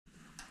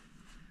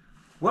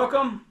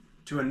Welcome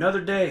to another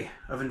day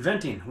of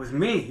inventing with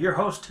me, your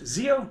host,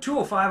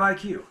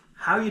 Zio205IQ.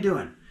 How you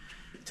doing?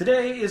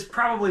 Today is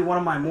probably one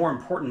of my more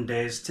important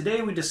days.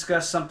 Today we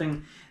discuss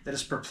something that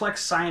has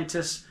perplexed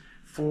scientists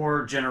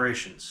for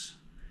generations,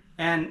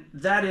 and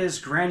that is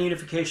grand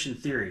unification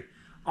theory.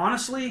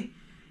 Honestly,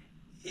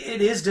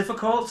 it is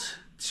difficult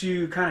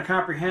to kind of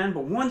comprehend,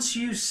 but once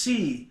you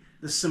see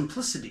the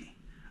simplicity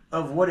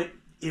of what it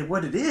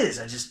is,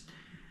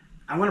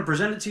 I'm going to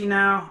present it to you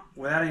now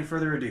without any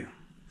further ado.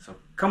 So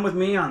come with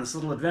me on this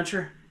little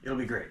adventure. It'll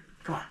be great.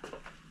 Come on.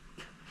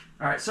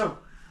 All right, so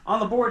on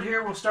the board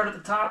here, we'll start at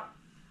the top.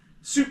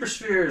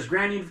 Superspheres,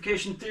 grand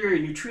unification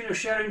theory, neutrino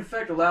shattering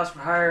effect allows for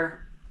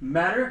higher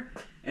matter.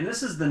 And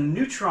this is the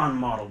neutron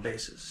model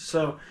basis.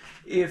 So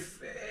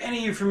if any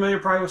of you are familiar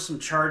probably with some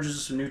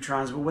charges, some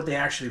neutrons, but what they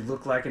actually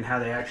look like and how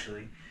they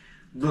actually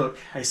look.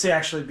 I say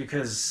actually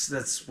because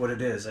that's what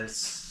it is.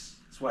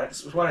 It's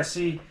what I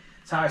see.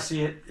 It's how I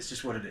see it. It's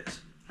just what it is.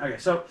 Okay,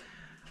 so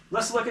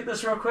let's look at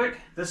this real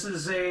quick. This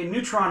is a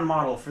neutron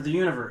model for the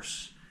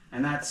universe.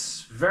 And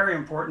that's very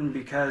important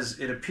because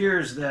it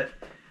appears that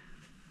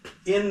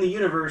in the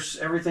universe,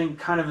 everything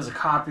kind of is a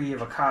copy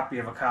of a copy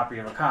of a copy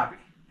of a copy.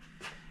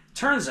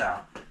 Turns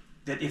out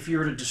that if you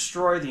were to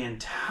destroy the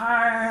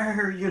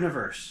entire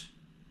universe,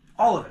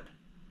 all of it,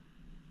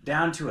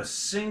 down to a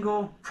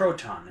single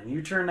proton, and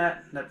you turn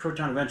that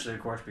proton eventually,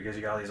 of course, because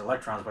you got all these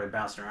electrons by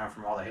bouncing around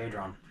from all the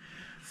hadron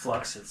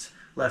flux that's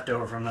left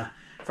over from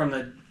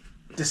the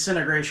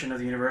disintegration of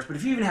the universe. But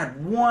if you even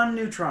had one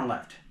neutron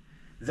left,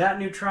 that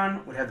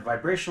neutron would have the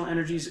vibrational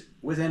energies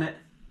within it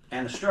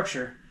and the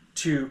structure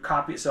to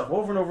copy itself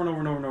over and over and over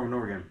and over and over and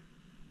over again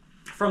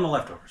from the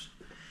leftovers.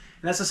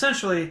 And that's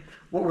essentially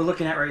what we're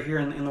looking at right here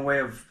in the way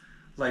of,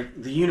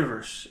 like, the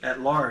universe at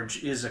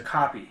large is a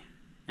copy.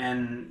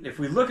 And if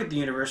we look at the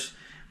universe,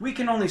 we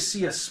can only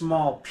see a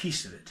small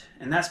piece of it.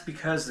 And that's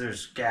because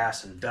there's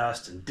gas and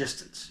dust and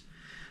distance.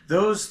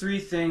 Those three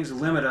things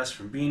limit us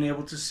from being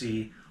able to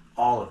see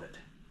all of it.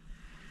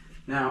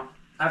 Now,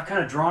 I've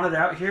kind of drawn it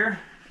out here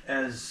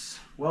as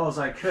well as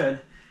I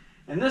could.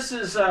 And this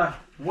is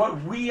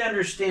what we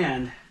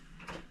understand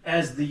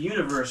as the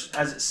universe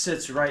as it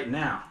sits right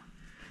now.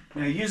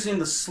 Now, using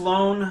the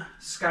Sloan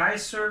Sky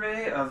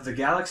Survey of the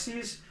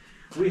galaxies,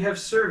 we have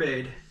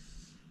surveyed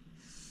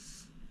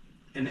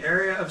an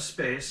area of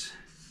space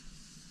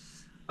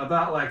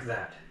about like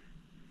that.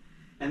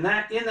 And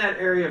that in that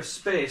area of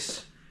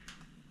space,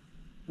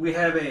 we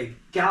have a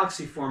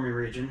galaxy-forming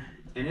region.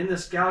 And in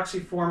this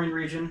galaxy-forming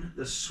region,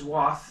 the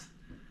swath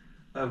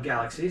of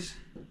galaxies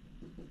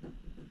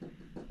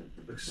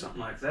looks something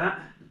like that.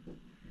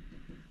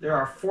 There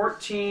are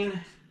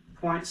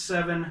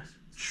 14.7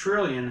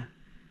 trillion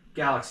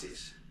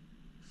galaxies.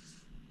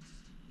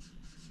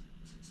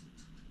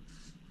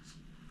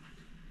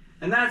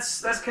 And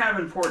that's kind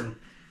of important.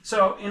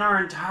 So in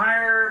our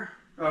entire,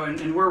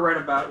 and we're right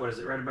about, what is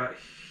it, right about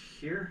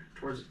here,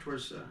 towards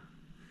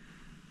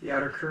the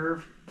outer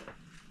curve.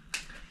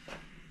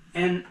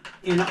 And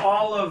in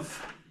all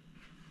of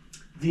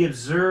the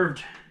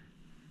observed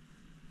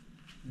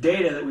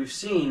data that we've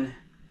seen,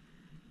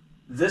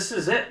 this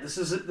is it. This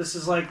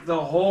is like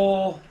the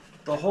whole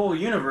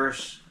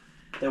universe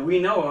that we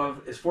know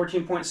of is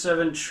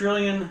 14.7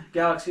 trillion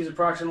galaxies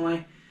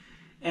approximately,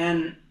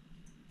 and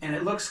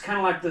it looks kind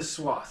of like this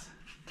swath.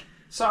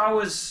 So I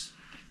was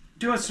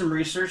doing some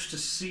research to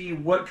see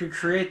what could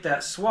create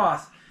that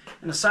swath,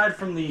 and aside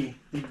from the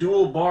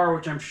dual bar,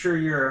 which I'm sure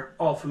you're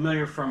all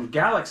familiar from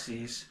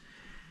galaxies,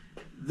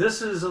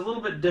 this is a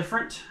little bit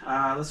different.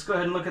 Let's go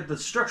ahead and look at the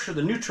structure of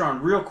the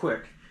neutron real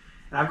quick.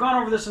 And I've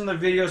gone over this in the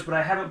videos, but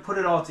I haven't put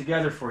it all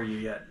together for you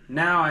yet.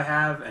 Now I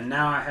have, and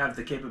now I have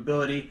the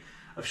capability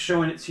of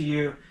showing it to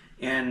you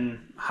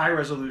in high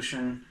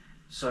resolution.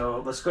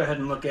 So let's go ahead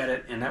and look at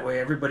it, and that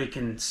way everybody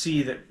can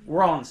see that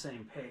we're all on the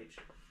same page.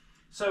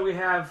 So we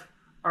have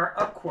our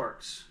up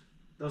quarks.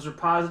 Those are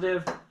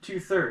positive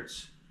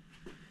 2/3.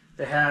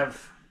 They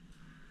have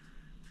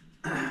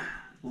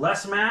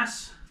less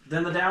mass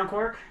than the down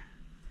quark.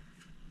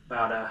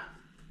 About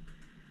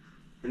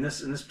in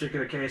this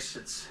particular case,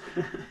 it's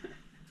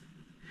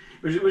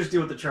we'll just deal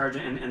with the charge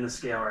and the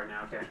scale right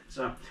now. Okay,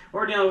 so what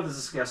we're dealing with is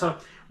the scale. So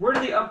where do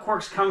the up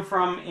quarks come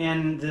from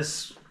in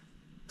this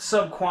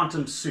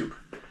subquantum soup?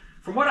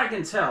 From what I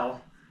can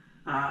tell,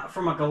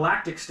 from a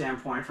galactic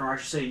standpoint, from I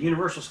should say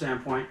universal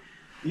standpoint,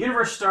 the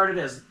universe started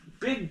as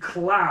big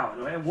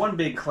cloud, one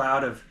big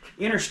cloud of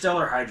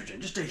interstellar hydrogen,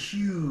 just a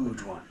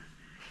huge one,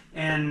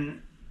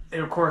 and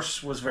it of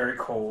course was very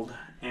cold,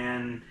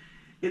 and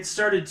it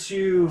started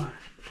to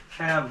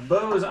have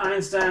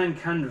Bose-Einstein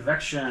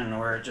convection,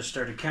 where it just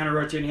started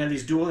counter-rotating. You had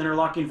these dual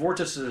interlocking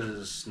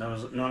vortices,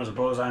 known as a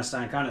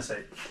Bose-Einstein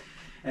condensate.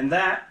 And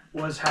that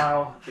was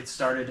how it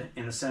started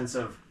in the sense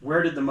of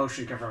where did the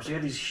motion come from. So you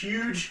had these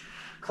huge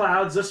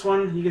clouds. This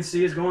one, you can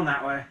see, is going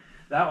that way.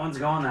 That one's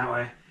going that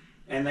way.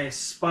 And they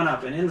spun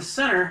up. And in the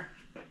center,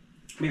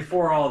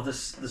 before all of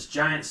this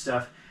giant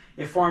stuff,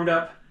 it formed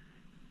up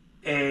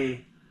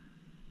a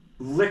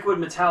liquid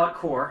metallic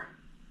core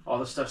all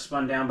this stuff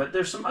spun down. But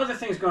there's some other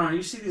things going on.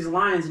 You see these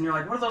lines and you're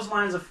like, what are those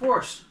lines of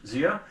force,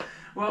 Zio?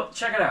 Well,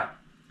 check it out.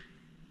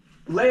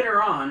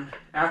 Later on,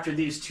 after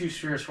these two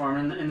spheres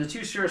form, and the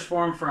two spheres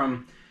form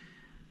from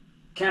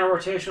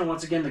counter-rotational,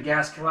 once again, the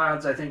gas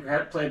clouds, I think,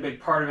 play a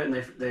big part of it, and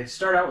they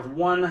start out with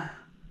one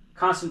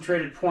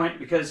concentrated point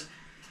because,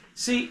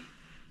 see,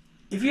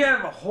 if you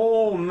have a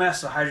whole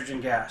mess of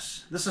hydrogen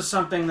gas, this is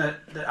something that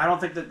I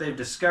don't think that they've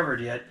discovered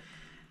yet,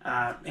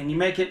 and you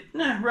make it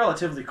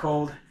relatively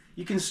cold,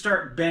 you can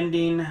start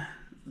bending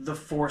the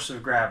force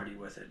of gravity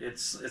with it.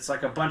 It's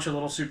like a bunch of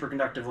little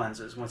superconductive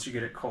lenses once you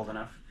get it cold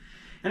enough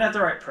and at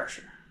the right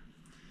pressure.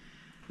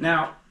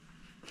 Now,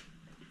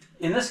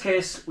 in this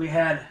case, we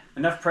had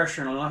enough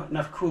pressure and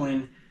enough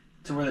cooling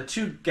to where the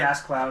two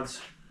gas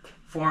clouds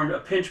formed a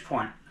pinch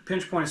point. A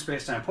pinch point of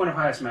space-time, point of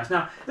highest mass.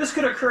 Now, this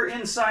could occur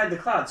inside the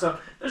cloud. So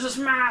there's this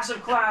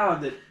massive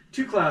cloud,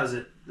 two clouds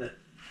that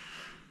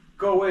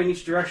go away in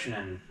each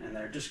direction, and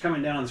they're just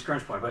coming down on this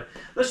crunch point. But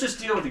let's just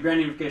deal with the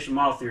grand unification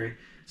model theory.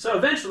 So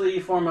eventually,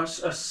 you form a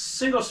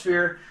single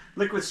sphere,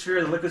 liquid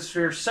sphere. The liquid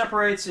sphere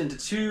separates into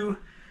two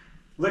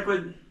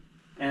liquid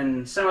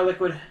and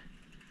semi-liquid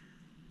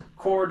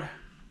core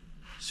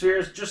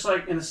spheres, just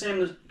like in the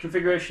same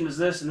configuration as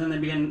this, and then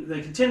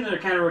they continue their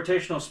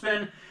counter-rotational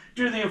spin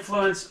due to the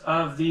influence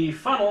of the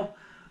funnel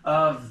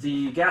of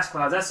the gas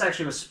clouds. That's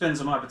actually what spins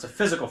them up. It's a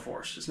physical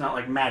force. It's not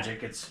like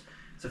magic. It's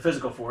a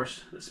physical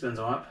force that spins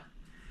them up.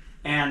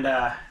 And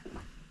that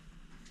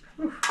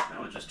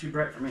was just too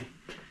bright for me.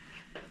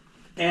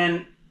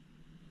 And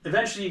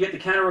eventually you get the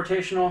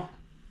counter-rotational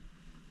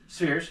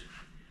spheres,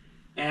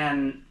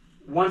 and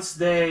once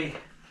they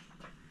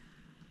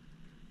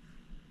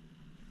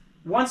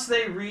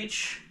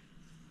reach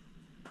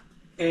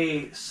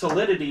a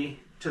solidity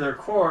to their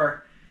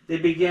core, they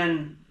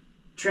begin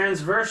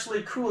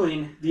transversely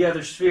cooling the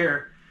other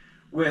sphere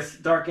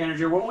with dark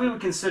energy, or what we would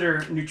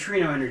consider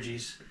neutrino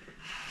energies,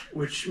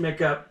 which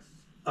make up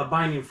a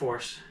binding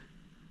force.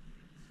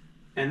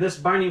 And this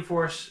binding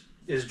force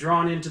is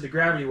drawn into the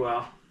gravity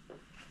well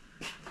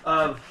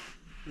of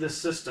this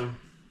system.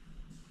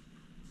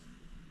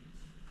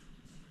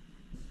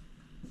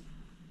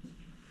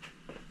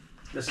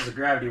 This is a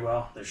gravity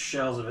well. There's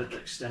shells of it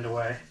that extend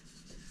away.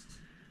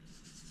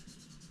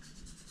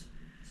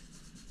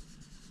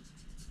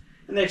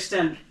 And they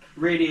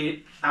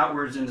radiate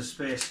outwards into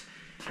space.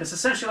 It's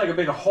essentially like a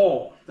big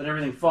hole that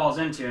everything falls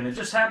into, and it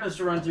just happens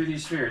to run through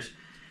these spheres.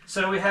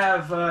 So we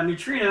have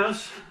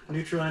neutrinos,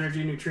 neutral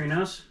energy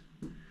neutrinos,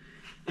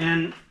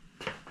 and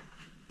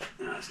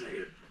that's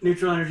negative.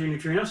 Neutral energy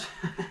neutrinos,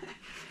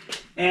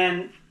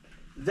 and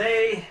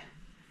they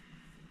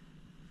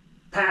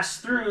pass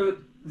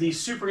through the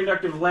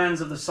superconductive lens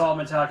of the solid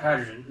metallic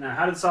hydrogen. Now,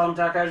 how did solid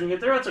metallic hydrogen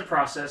get there? It's a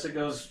process. It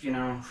goes,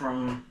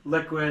 from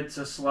liquid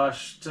to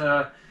slush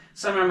to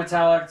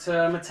semi-metallic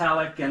to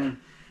metallic, and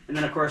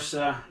then of course,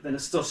 then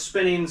it's still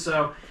spinning.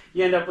 So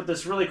you end up with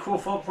this really cool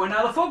focal point.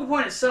 Now, the focal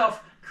point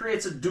itself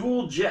creates a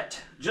dual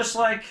jet, just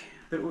like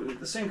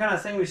the same kind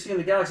of thing we see in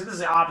the galaxy. This is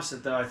the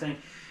opposite, though, I think.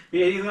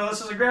 Yeah, even though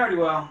this is a gravity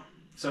well,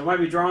 so it might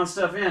be drawing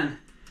stuff in,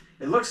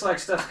 it looks like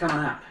stuff's coming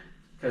out.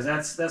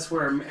 Because that's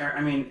where, I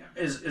mean,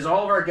 is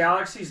all of our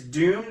galaxies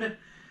doomed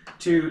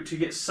to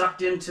get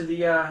sucked into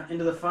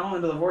the funnel,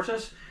 into the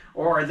vortex?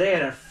 Or are they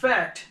an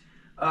effect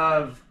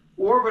of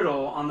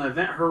orbital on the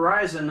event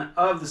horizon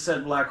of the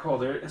said black hole?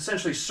 They're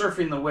essentially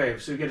surfing the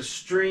wave. So you get a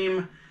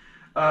stream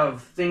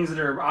of things that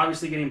are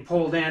obviously getting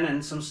pulled in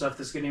and some stuff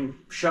that's getting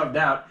shoved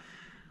out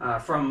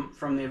from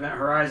the event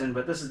horizon.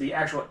 But this is the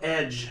actual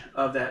edge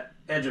of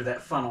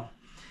that funnel.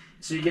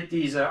 So you get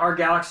these, our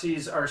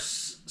galaxies are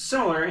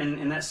similar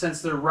in that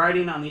sense. They're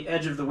riding on the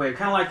edge of the wave,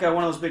 kind of like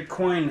one of those big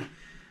coin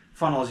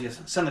funnels. You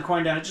send the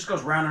coin down, it just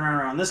goes round and round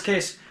and round. In this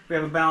case, we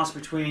have a balance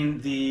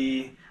between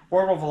the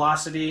orbital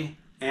velocity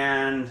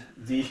and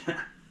the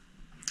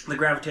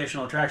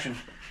gravitational attraction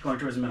going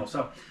towards the middle.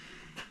 So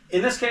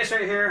in this case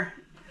right here,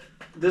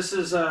 this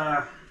is,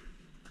 like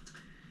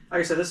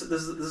I said, this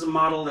is a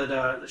model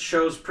that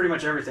shows pretty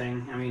much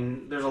everything. I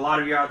mean, there's a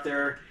lot of you out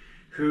there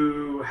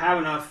who have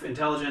enough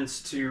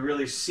intelligence to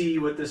really see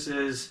what this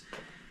is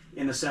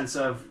in the sense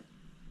of,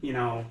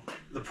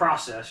 the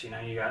process. You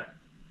got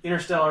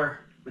interstellar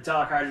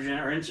metallic hydrogen,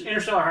 or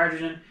interstellar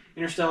hydrogen,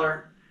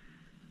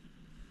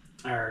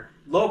 or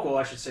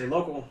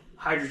local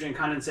hydrogen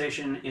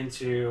condensation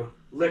into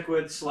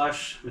liquid,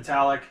 slush,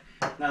 metallic.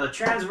 Now the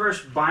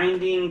transverse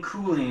binding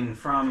cooling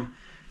from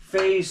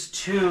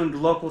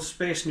phase-tuned local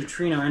space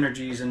neutrino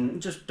energies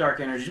and just dark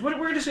energies.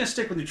 We're just going to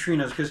stick with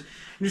neutrinos because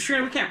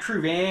neutrino, we can't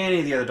prove any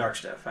of the other dark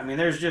stuff. I mean,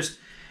 there's just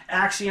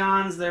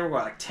axions. They were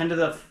like 10 to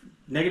the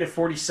negative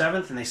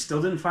 47th, and they still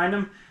didn't find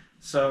them.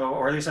 So,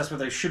 or at least that's where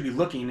they should be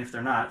looking if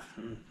they're not.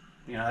 And,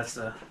 that's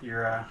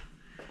your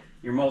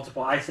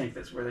multiple. I think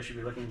that's where they should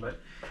be looking. But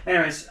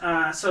anyways,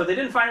 so they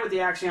didn't find it with the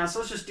axions. So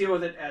let's just deal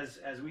with it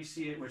as we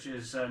see it, which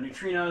is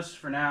neutrinos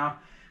for now,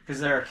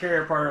 because they're a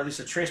carrier particle, or at least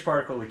a trace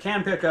particle we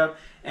can pick up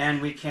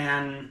and we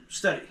can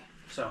study.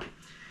 So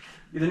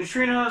the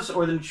neutrinos,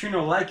 or the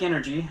neutrino-like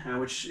energy,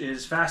 which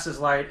is fast as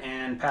light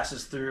and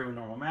passes through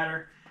normal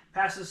matter,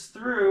 passes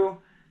through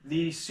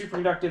the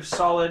superconductive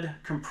solid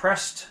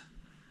compressed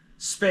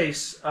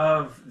space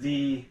of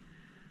the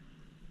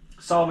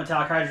solid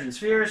metallic hydrogen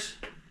spheres.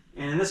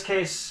 And in this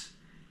case,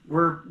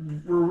 we're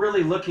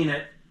really looking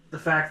at the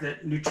fact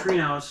that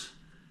neutrons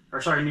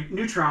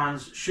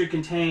should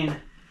contain,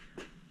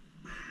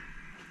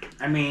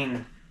 I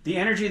mean, the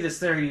energy that's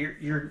there,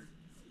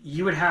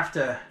 you'd have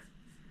to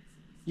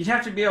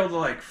be able to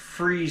like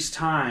freeze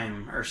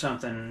time or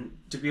something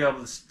to be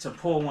able to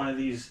pull one of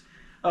these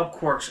up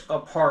quarks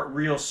apart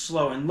real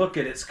slow and look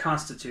at its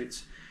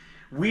constitutes.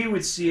 We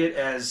would see it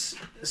as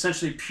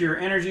essentially pure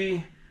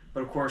energy,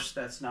 but of course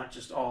that's not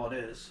just all it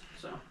is.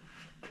 So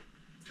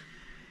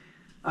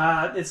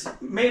it's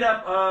made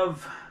up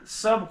of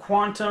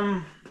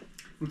subquantum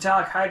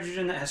metallic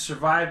hydrogen that has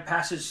survived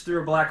passage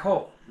through a black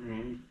hole. I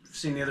mean, you've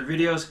seen the other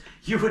videos.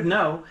 You would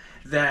know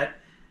that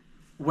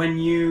when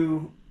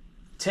you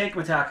take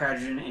metallic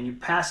hydrogen and you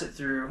pass it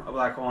through a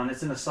black hole and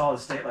it's in a solid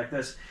state like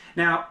this.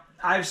 Now,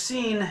 I've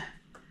seen,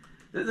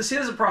 see,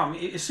 there's a problem.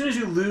 As soon as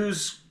you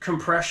lose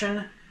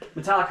compression,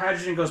 metallic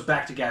hydrogen goes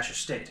back to gaseous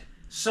state.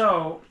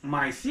 So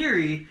my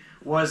theory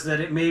was that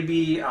it may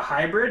be a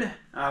hybrid.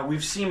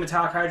 We've seen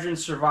metallic hydrogen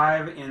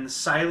survive in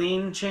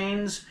silane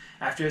chains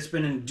after it's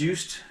been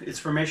induced, its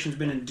formation's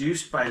been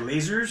induced by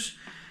lasers.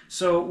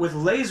 So with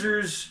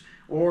lasers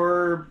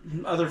or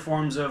other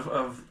forms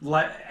of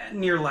light,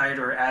 near light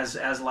or as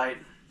light,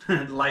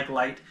 like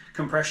light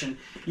compression,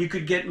 you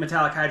could get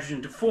metallic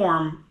hydrogen to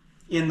form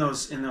in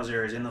those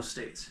areas, in those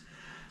states.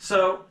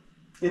 So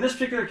in this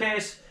particular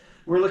case,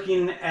 we're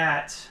looking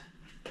at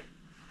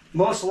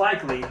most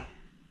likely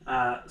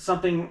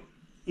something,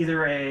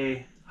 either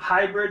a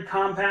hybrid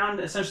compound,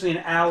 essentially an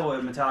alloy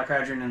of metallic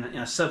hydrogen in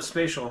a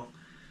subspatial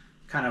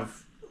kind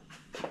of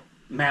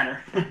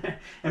manner.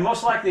 And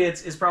most likely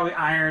it's probably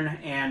iron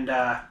and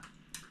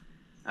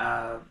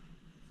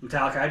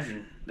metallic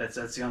hydrogen. That's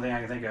the only thing I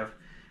can think of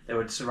that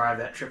would survive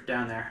that trip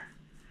down there.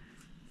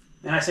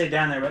 And I say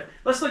down there, but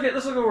let's look at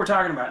what we're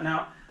talking about.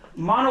 Now,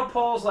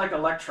 monopoles like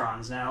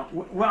electrons. Now,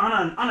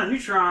 on a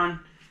neutron,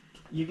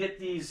 you get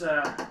these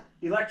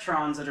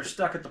electrons that are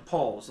stuck at the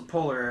poles, the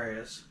polar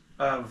areas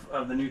of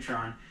the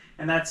neutron.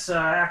 And that's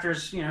after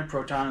it's,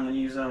 proton, and then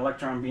you use an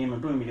electron beam,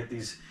 and boom, you get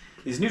these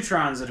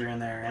neutrons that are in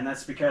there. And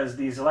that's because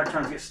these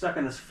electrons get stuck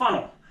in this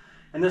funnel.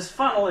 And this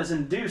funnel is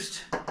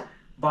induced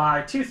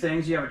by two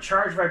things. You have a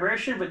charge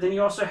vibration, but then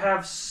you also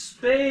have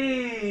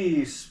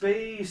space.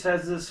 Space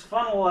has this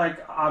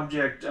funnel-like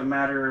object, a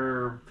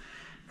matter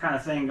kind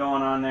of thing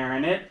going on there,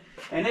 and it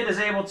is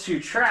able to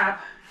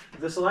trap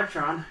this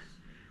electron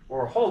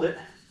or hold it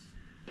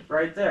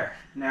right there.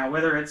 Now,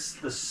 whether it's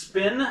the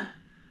spin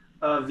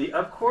of the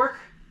up quark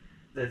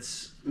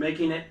that's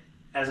making it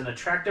as an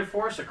attractive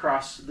force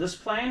across this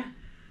plane,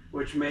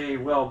 which may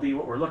well be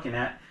what we're looking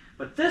at,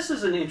 but this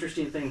is an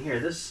interesting thing here.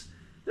 This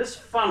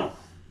funnel.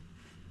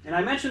 And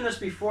I mentioned this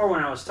before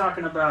when I was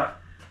talking about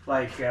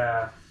like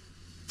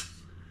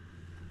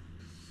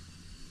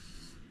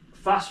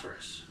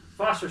phosphorus.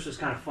 Phosphorus is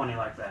kind of funny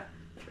like that.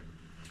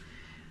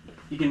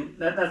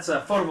 That's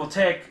a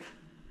photovoltaic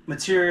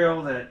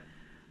material that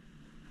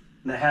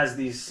has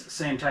these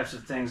same types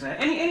of things.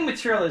 Any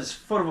material that is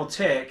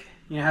photovoltaic,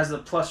 has the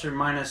plus or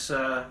minus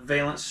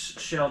valence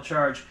shell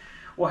charge,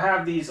 will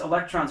have these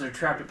electrons that are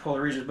trapped at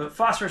polar regions. But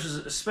phosphorus is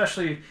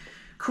especially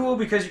cool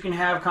because you can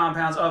have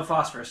compounds of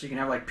phosphorus. You can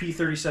have like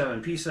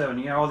P37,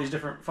 P7, all these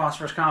different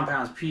phosphorus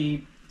compounds,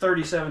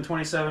 P37,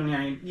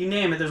 27, you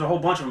name it, there's a whole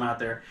bunch of them out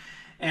there.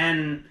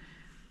 And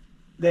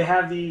they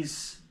have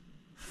these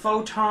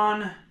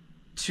photon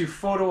to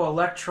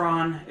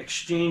photoelectron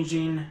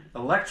exchanging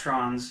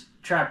electrons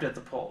trapped at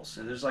the poles.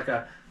 And there's like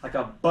a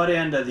butt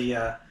end of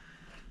the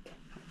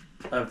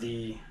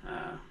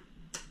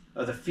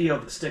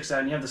field that sticks out,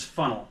 and you have this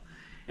funnel.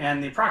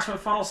 And the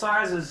approximate funnel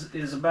size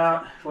is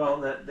about,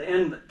 well, the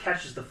end that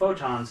catches the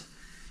photons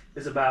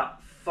is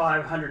about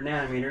 500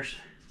 nanometers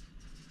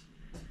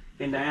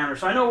in diameter.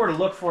 So I know where to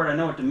look for it, I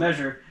know what to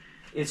measure.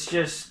 It's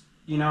just,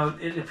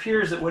 it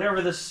appears that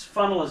whatever this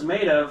funnel is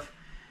made of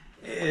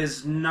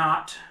is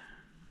not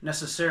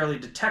necessarily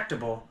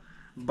detectable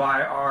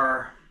by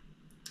our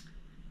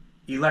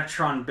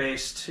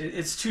electron-based,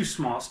 it's too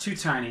small, it's too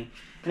tiny.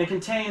 And it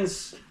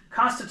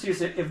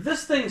constitutes it, if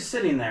this thing's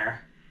sitting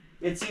there,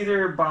 it's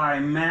either by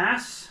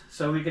mass,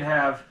 so we could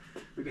have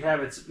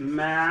its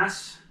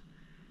mass,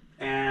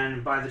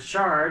 and by the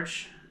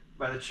charge,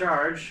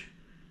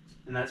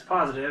 and that's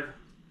positive,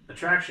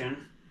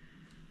 attraction,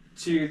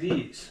 to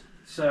these.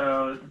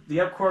 So the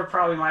up quark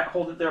probably might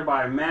hold it there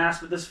by mass,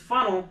 but this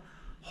funnel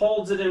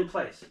holds it in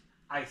place,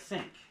 I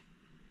think.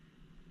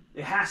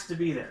 It has to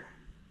be there.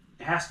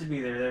 It has to be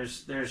there.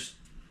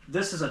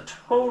 This is a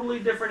totally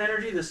different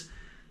energy,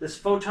 this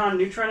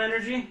photon-neutron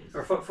energy,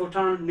 or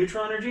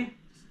photon-neutral energy,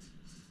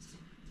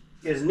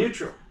 is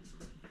neutral.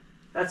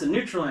 That's a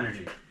neutral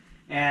energy.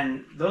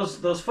 And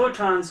those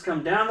photons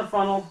come down the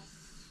funnel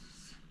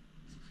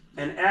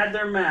and add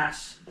their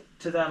mass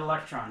to that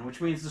electron,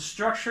 which means the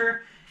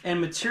structure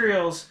and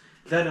materials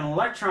that an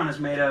electron is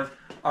made of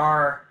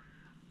are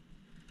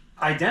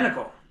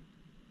identical.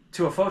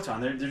 to a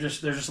photon.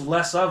 There's just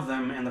less of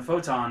them in the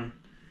photon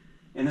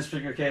in this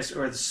particular case,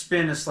 or the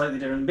spin is slightly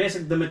different.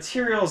 Basically, the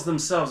materials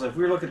themselves, if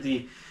we look at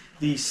the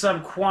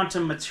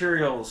subquantum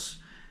materials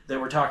that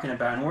we're talking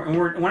about,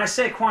 and when I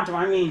say quantum,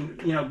 I mean,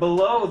 you know,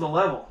 below the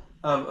level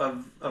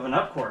of an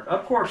up quark.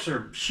 Up quarks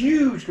are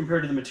huge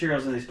compared to the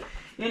materials in these.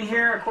 In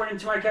here, according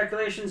to my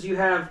calculations, you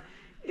have,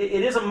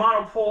 it is a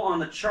monopole on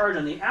the charge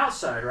on the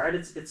outside, right?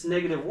 It's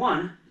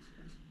 -1,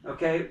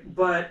 okay?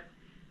 But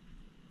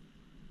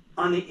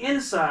on the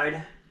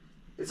inside,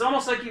 it's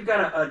almost like you've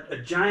got a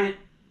giant,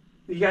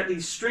 you got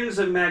these strings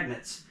of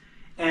magnets,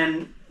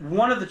 and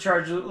one of the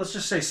charges, let's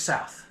just say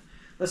south.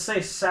 Let's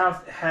say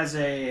south has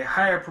a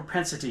higher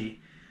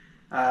propensity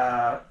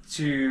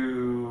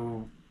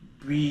to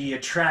be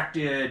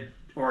attractive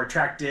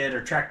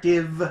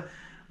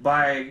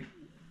by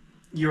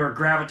your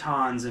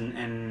gravitons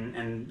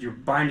and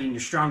your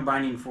strong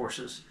binding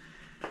forces.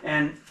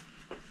 And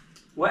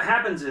what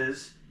happens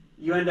is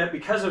you end up,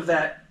 because of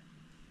that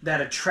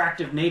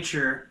attractive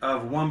nature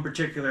of one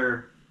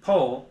particular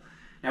pole.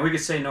 Now we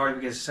could say north,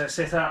 we could say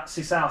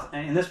south,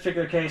 and in this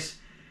particular case,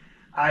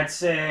 I'd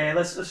say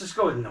let's just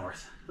go with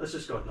north. Let's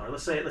just go with north.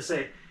 Let's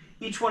say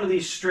each one of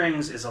these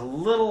strings is a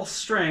little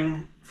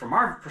string, from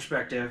our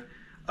perspective,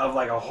 of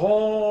like a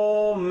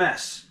whole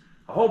mess,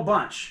 a whole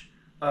bunch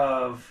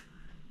of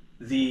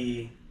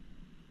the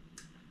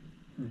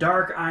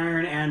dark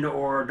iron and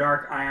or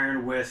dark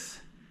iron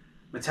with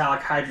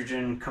metallic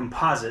hydrogen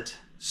composite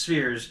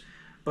spheres,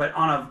 but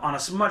on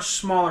a much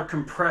smaller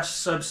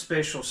compressed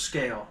subspatial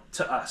scale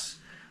to us.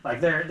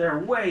 Like they're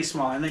way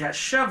smaller, and they got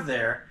shoved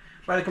there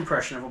by the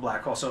compression of a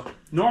black hole. So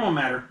normal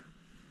matter,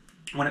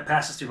 when it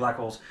passes through black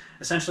holes,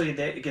 essentially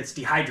it gets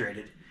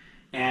dehydrated,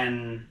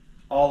 and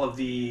all of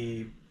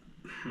the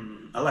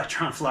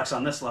electron flux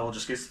on this level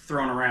just gets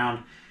thrown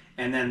around,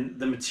 and then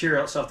the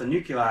material itself, the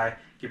nuclei,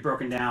 get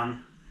broken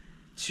down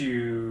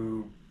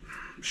to,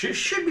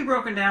 should be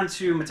broken down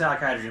to metallic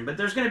hydrogen, but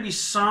there's going to be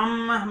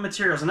some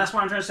materials, and that's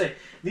why I'm trying to say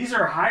these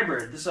are a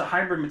hybrid. This is a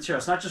hybrid material.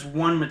 It's not just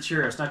one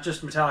material. It's not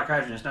just metallic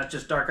hydrogen. It's not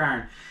just dark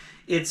iron.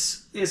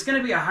 It's going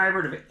to be a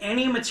hybrid of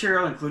any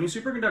material, including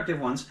superconductive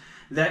ones,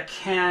 that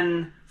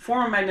can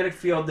form a magnetic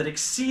field that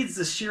exceeds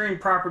the shearing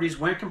properties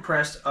when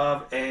compressed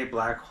of a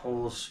black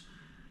hole's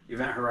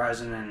event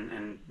horizon,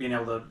 and being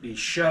able to be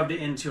shoved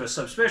into a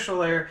subspatial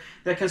layer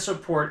that can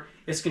support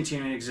its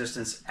continuing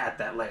existence at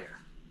that layer.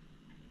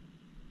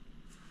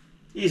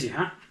 Easy,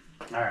 huh?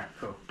 All right,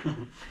 cool.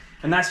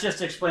 And that's just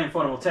to explain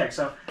photovoltaics.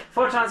 So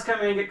photons come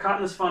in, get caught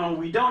in this funnel.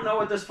 We don't know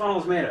what this funnel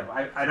is made of.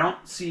 I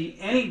don't see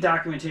any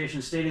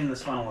documentation stating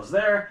this funnel is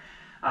there.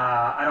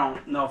 I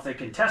don't know if they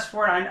can test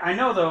for it. I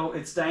know, though,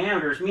 its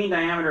diameter, its mean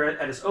diameter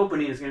at its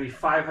opening is going to be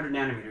 500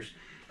 nanometers,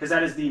 because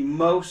that is the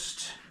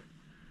most,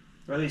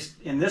 or at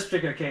least in this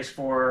particular case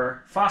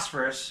for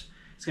phosphorus,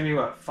 it's going to be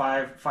what,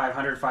 500,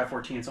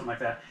 514, something like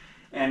that.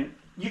 And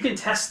you can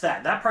test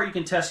that. That part you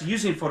can test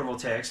using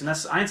photovoltaics, and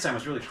that's, Einstein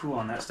was really cool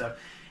on that stuff.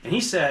 And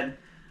he said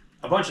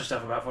a bunch of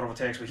stuff about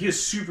photovoltaics, but he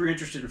was super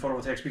interested in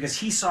photovoltaics because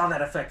he saw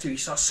that effect too. He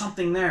saw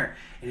something there,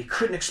 and he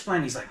couldn't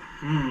explain. He's like,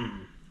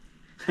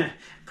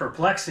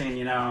 perplexing,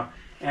 you know.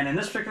 And in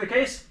this particular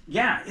case,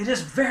 yeah, it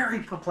is very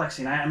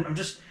perplexing. I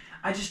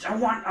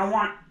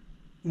want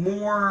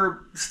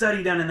more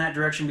study done in that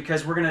direction,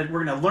 because we're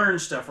gonna learn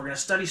stuff. We're gonna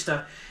study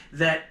stuff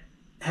that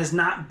has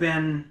not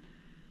been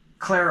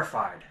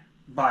clarified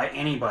by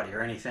anybody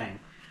or anything.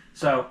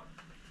 So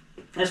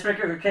in this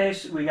particular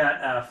case, we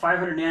got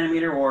 500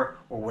 nanometer or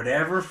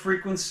whatever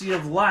frequency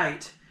of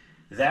light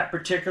that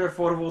particular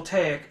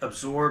photovoltaic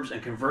absorbs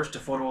and converts to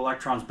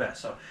photoelectrons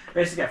best. So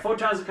basically, got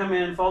photons that come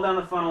in, fall down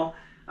the funnel,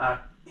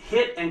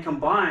 hit and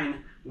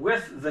combine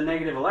with the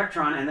negative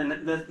electron, and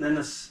then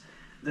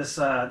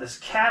this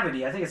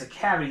cavity, I think it's a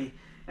cavity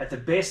at the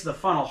base of the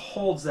funnel,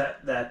 holds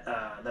that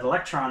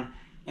electron,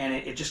 and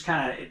it just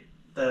kind of,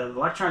 the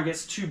electron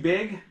gets too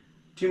big,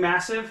 too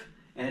massive,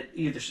 and it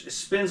either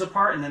spins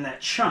apart, and then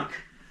that chunk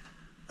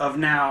of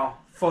now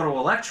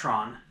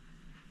photoelectron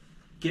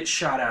gets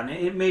shot out. And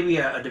it may be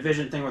a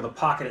division thing where the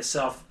pocket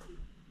itself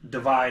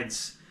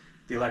divides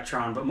the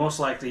electron, but most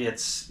likely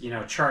it's, you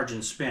know, charge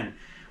and spin.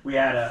 We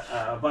add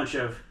a bunch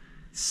of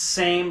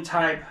same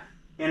type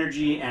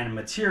energy and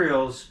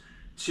materials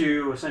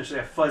to essentially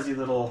a fuzzy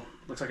little,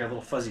 looks like a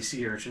little fuzzy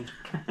sea urchin.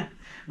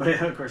 But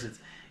of course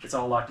it's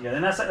all locked together.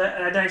 And that's,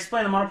 I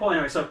explained the monopole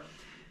anyway. So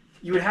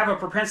you would have a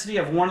propensity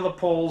of one of the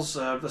poles,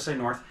 let's say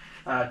north,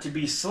 to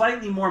be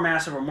slightly more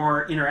massive or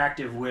more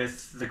interactive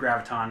with the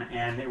graviton,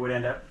 and it would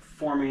end up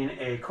forming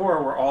a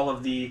core where all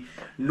of the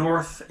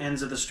north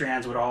ends of the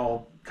strands would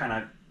all kind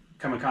of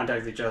come in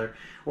contact with each other,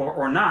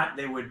 or not.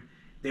 They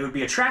would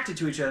be attracted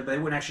to each other, but they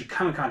wouldn't actually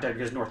come in contact,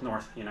 because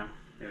north-north, you know,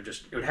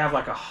 it would have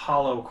like a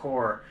hollow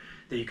core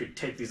that you could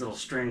take these little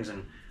strings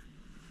and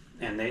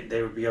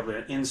they would be able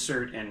to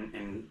insert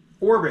and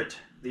orbit.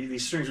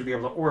 These strings would be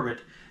able to orbit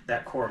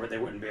that core, but they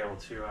wouldn't be able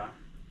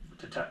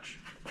to touch.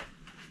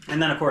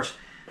 And then, of course,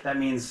 that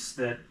means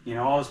that, you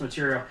know, all this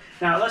material.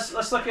 Now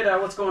let's look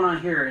at what's going on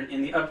here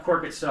in the up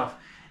quark itself.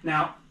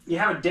 Now, you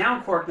have a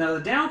down quark. Now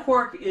the down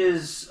quark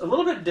is a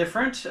little bit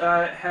different.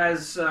 It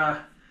has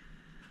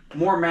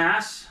more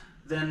mass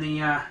than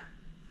the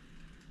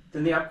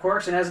up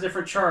quarks, and has a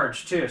different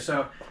charge too.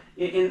 So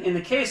in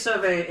the case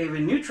of a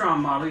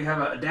neutron model, you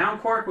have a down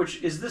quark,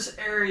 which is this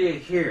area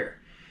here.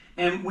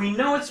 And we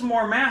know it's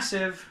more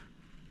massive,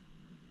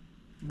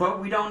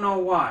 but we don't know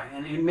why.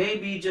 And it may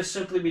be just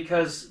simply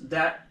because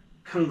that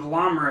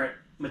conglomerate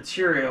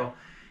material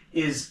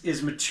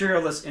is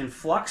material that's in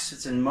flux,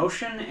 it's in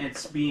motion,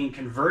 it's being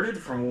converted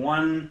from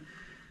one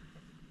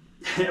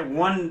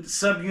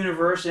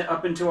sub-universe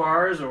up into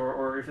ours,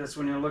 or if that's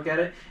when you look at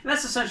it. And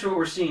that's essentially what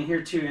we're seeing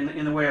here too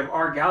in the way of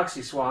our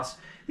galaxy swaths.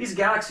 These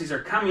galaxies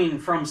are coming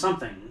from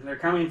something. They're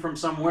coming from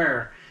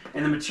somewhere.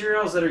 And the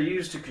materials that are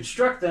used to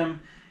construct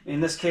them, in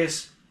this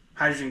case,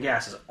 hydrogen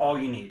gas is all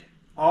you need.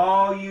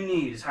 All you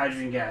need is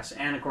hydrogen gas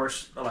and, of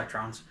course,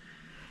 electrons.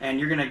 And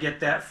you're going to get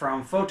that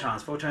from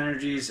photons. Photon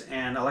energies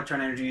and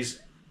electron energies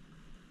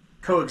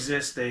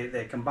coexist.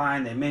 They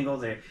combine. They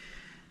mingle.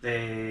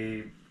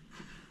 And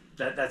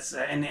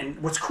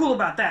what's cool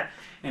about that,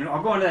 and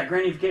I'll go into that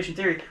grand unification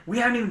theory, we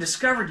haven't even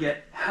discovered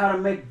yet how to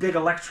make big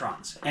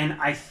electrons. And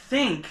I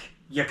think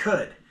you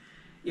could.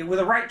 With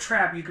a right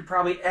trap, you could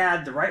probably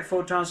add the right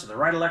photons to the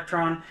right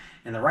electron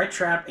and the right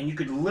trap, and you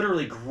could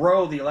literally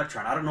grow the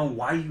electron. I don't know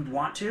why you'd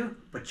want to,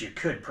 but you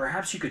could.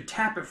 Perhaps you could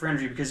tap it for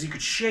energy because you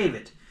could shave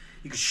it.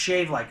 You could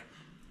shave like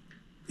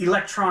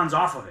electrons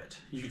off of it.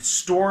 You could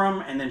store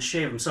them and then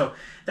shave them. So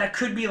that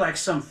could be like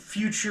some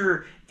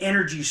future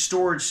energy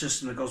storage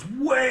system that goes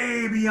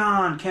way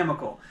beyond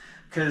chemical.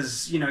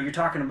 Because, you know, you're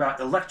talking about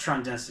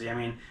electron density. I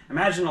mean,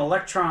 imagine an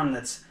electron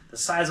that's the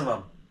size of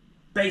a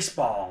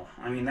baseball.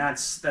 I mean,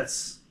 that's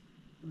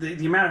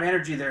the amount of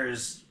energy there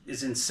is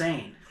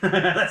insane.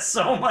 That's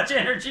so much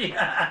energy.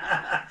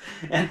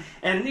 and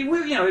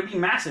you know, it'd be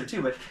massive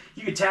too, but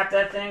you could tap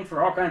that thing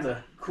for all kinds of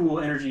cool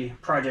energy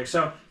projects.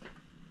 So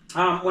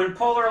when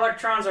polar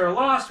electrons are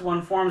lost,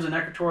 one forms an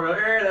equatorial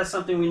area. That's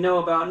something we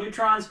know about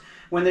neutrons.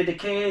 When they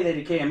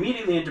decay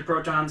immediately into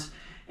protons,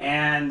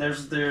 and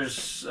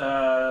there's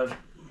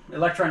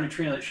electron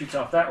neutrino that shoots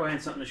off that way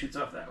and something that shoots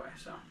off that way.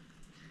 So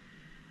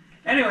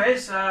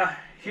anyways,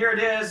 here it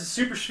is,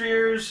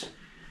 superspheres.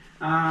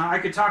 I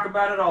could talk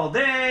about it all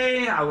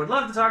day. I would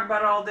love to talk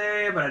about it all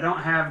day, but I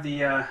don't have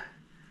the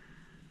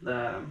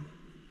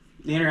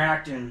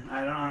interacting.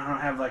 I don't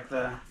have like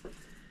the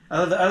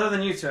other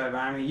than YouTube.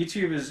 I mean,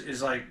 YouTube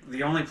is like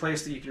the only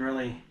place that you can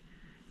really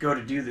go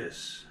to do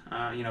this.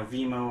 You know,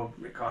 Vimeo,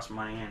 it costs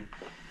money,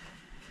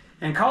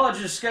 and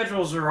colleges'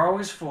 schedules are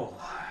always full.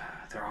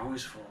 They're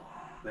always full.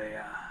 They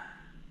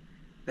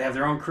have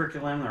their own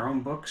curriculum, their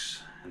own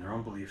books, and their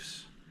own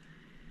beliefs.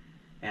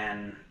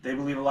 And they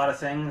believe a lot of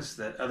things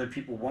that other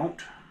people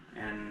won't,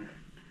 and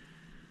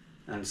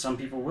some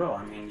people will.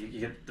 I mean, you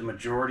get the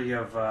majority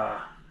of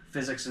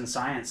physics and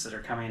science that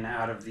are coming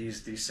out of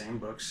these same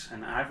books,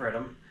 and I've read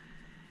them.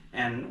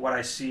 And what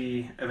I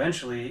see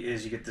eventually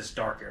is you get this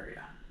dark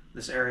area,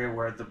 this area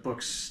where the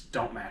books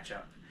don't match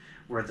up,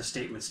 where the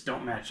statements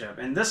don't match up.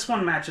 And this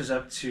one matches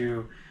up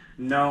to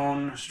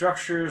known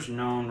structures,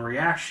 known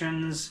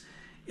reactions.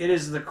 It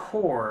is the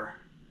core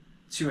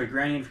to a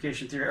grand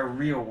unification theory, a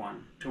real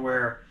one, to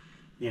where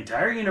the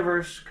entire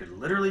universe could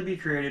literally be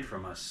created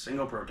from a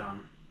single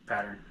proton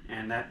pattern,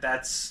 and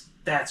that's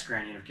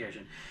grand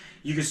unification.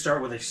 You could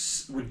start with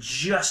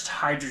just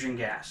hydrogen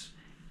gas,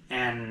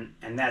 and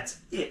that's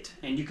it,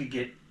 and you could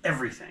get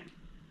everything.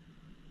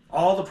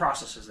 All the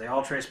processes, they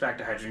all trace back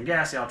to hydrogen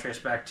gas, they all trace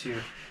back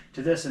to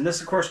this, and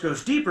this of course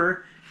goes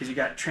deeper because you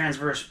got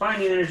transverse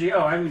binding energy.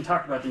 Oh, I haven't even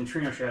talked about the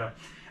neutrino shadow.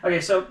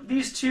 Okay, so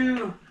these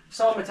two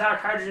solid metallic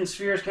hydrogen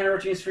spheres,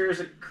 counterrotating spheres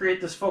that create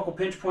this focal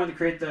pinch point, that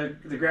create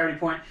the gravity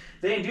point,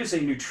 they induce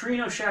a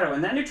neutrino shadow.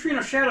 And that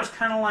neutrino shadow is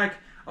kind of like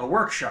a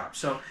workshop.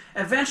 So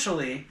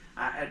eventually,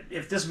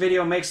 if this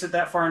video makes it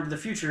that far into the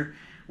future,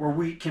 where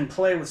we can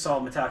play with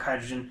solid metallic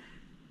hydrogen,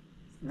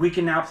 we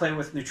can now play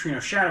with neutrino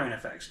shadowing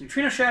effects.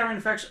 Neutrino shadowing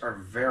effects are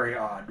very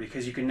odd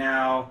because you can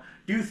now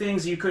do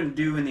things you couldn't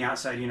do in the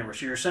outside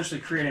universe. You're essentially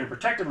creating a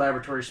protected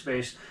laboratory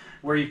space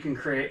where you can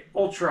create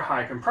ultra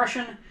high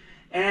compression,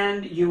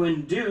 and you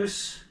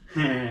induce,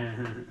 you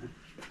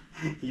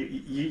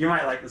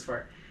might like this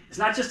part, it's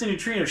not just a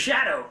neutrino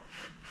shadow,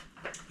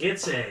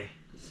 it's a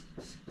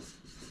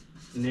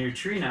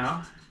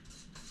neutrino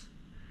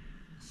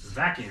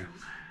vacuum.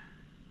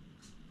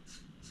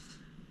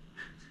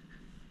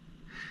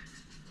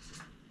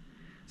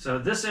 So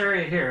this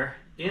area here,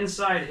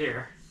 inside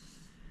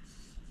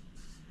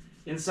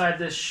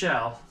this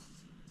shell,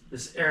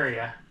 this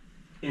area,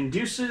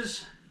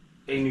 induces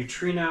a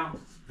neutrino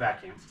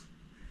vacuum.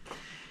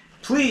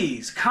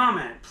 Please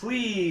comment,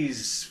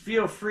 please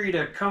feel free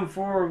to come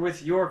forward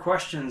with your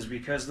questions,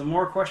 because the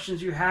more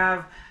questions you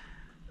have,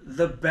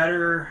 the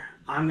better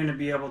I'm going to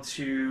be able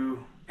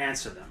to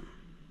answer them.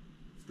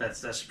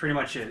 That's pretty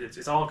much it.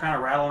 It's all kind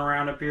of rattling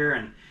around up here,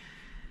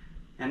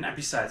 and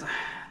besides,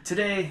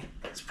 today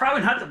it's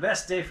probably not the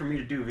best day for me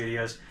to do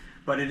videos,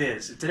 but it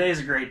is. Today is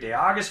a great day.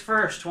 August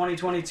 1st,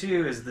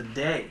 2022 is the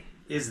day.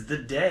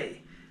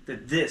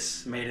 that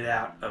this made it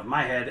out of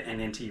my head and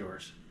into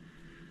yours.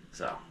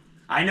 So,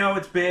 I know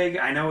it's big,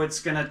 I know it's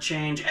going to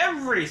change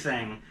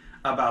everything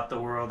about the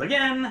world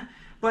again,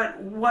 but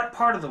what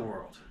part of the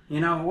world? You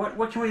know,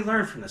 what can we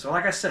learn from this? Well,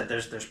 like I said,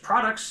 there's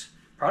product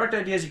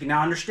ideas. You can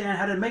now understand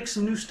how to make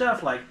some new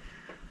stuff. Like,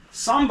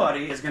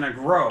 somebody is going to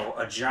grow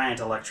a giant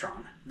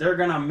electron. They're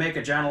going to make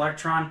a giant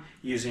electron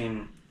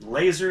using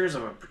lasers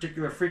of a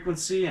particular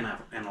frequency and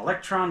an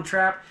electron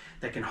trap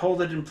that can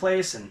hold it in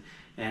place,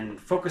 and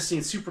focusing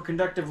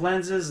superconductive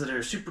lenses that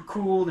are super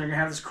cool. They're going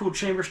to have this cool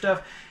chamber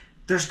stuff.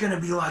 There's going to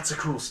be lots of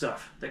cool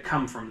stuff that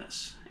come from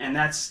this. And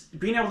that's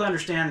being able to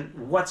understand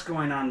what's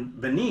going on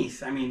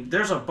beneath. I mean,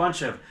 there's a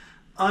bunch of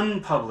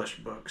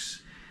unpublished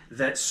books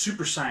that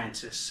super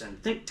scientists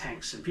and think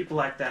tanks and people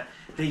like that,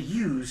 they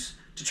use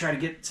to try to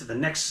get to the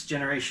next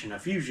generation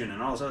of fusion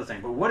and all this other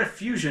thing. But what if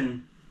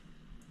fusion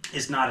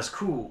is not as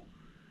cool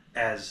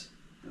as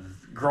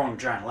growing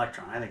giant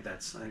electron? I think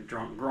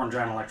growing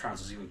giant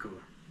electrons is even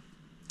cooler.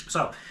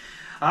 So,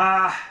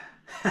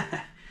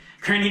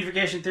 grain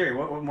unification theory.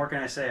 What more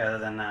can I say other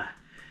than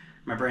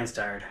my brain's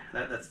tired?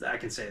 I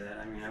can say that.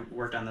 I mean, I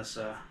worked on this.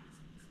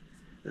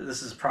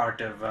 This is a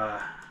product of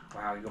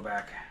wow. We go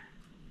back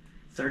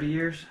 30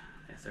 years.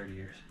 Yeah, 30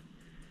 years.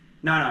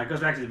 No, it goes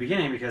back to the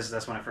beginning because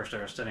that's when I first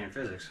started studying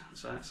physics,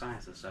 science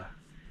and stuff.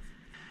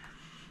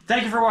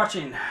 Thank you for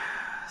watching.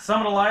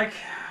 Thumb it a like.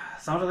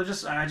 Thumb it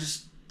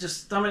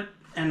just thumb it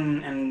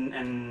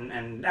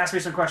and ask me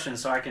some questions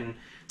so I can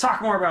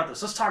talk more about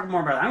this. Let's talk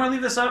more about it. I'm going to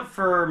leave this up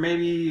for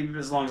maybe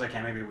as long as I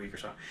can, maybe a week or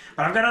so.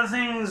 But I've got other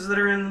things that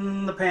are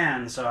in the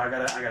pan, so I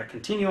gotta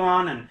continue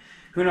on, and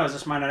who knows,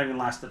 this might not even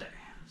last the day.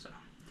 So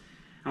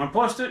I'm going to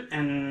post it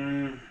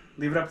and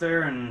leave it up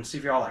there and see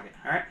if you all like it.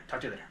 All right, talk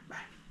to you later. Bye.